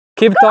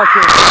Keep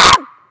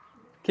talking.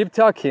 Keep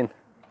talking.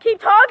 Keep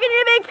talking,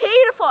 you're being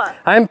paid for.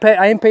 I'm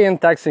paying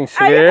taxes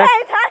Are you here.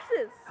 paying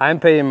taxes?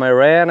 I'm paying my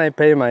rent, I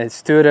pay my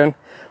student.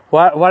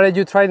 Why are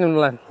you trying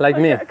to like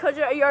me? Because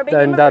you're a big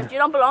immigrant, you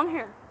don't belong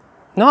here.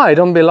 No, I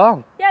don't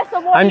belong. Yeah,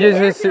 so why you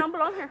don't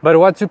belong here? But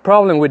what's your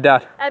problem with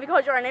that?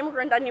 Because you're an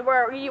immigrant and you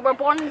were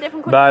born in a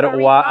different country. But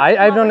why?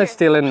 I'm not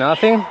stealing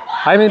nothing.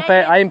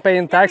 I'm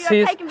paying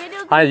taxes.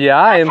 Yeah,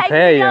 I'm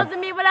paying.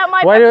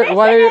 What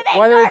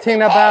do you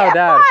think about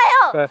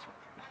that?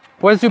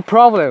 What's your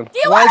problem?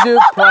 What's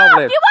your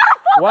problem?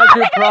 What's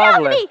your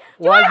problem?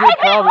 What's your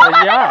problem?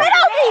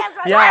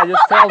 Yeah,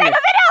 just tell me.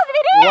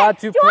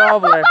 What's your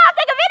problem?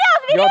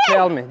 You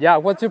tell me. Yeah,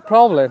 what's your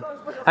problem?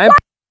 I'm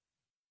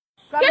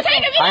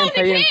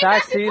paying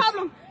taxes.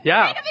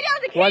 Yeah.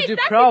 What's your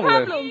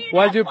problem?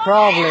 What's your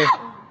problem?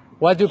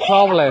 What's your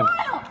problem?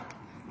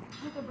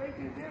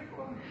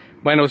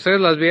 Bueno, ustedes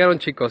las vieron,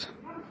 chicos.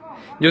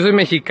 Yo soy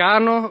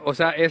mexicano, o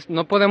sea,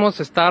 no podemos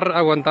estar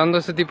aguantando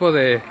ese tipo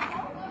de